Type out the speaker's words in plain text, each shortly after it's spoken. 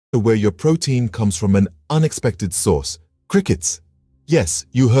where your protein comes from an unexpected source, crickets. Yes,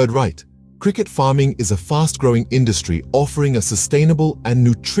 you heard right. Cricket farming is a fast-growing industry offering a sustainable and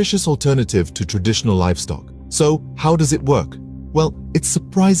nutritious alternative to traditional livestock. So, how does it work? Well, it's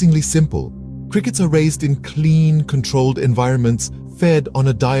surprisingly simple. Crickets are raised in clean, controlled environments, fed on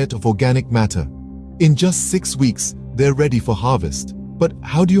a diet of organic matter. In just 6 weeks, they're ready for harvest. But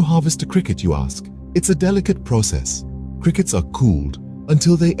how do you harvest a cricket, you ask? It's a delicate process. Crickets are cooled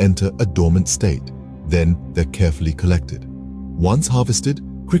until they enter a dormant state. Then they're carefully collected. Once harvested,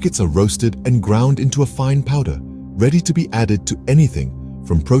 crickets are roasted and ground into a fine powder, ready to be added to anything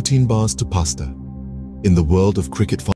from protein bars to pasta. In the world of cricket farming,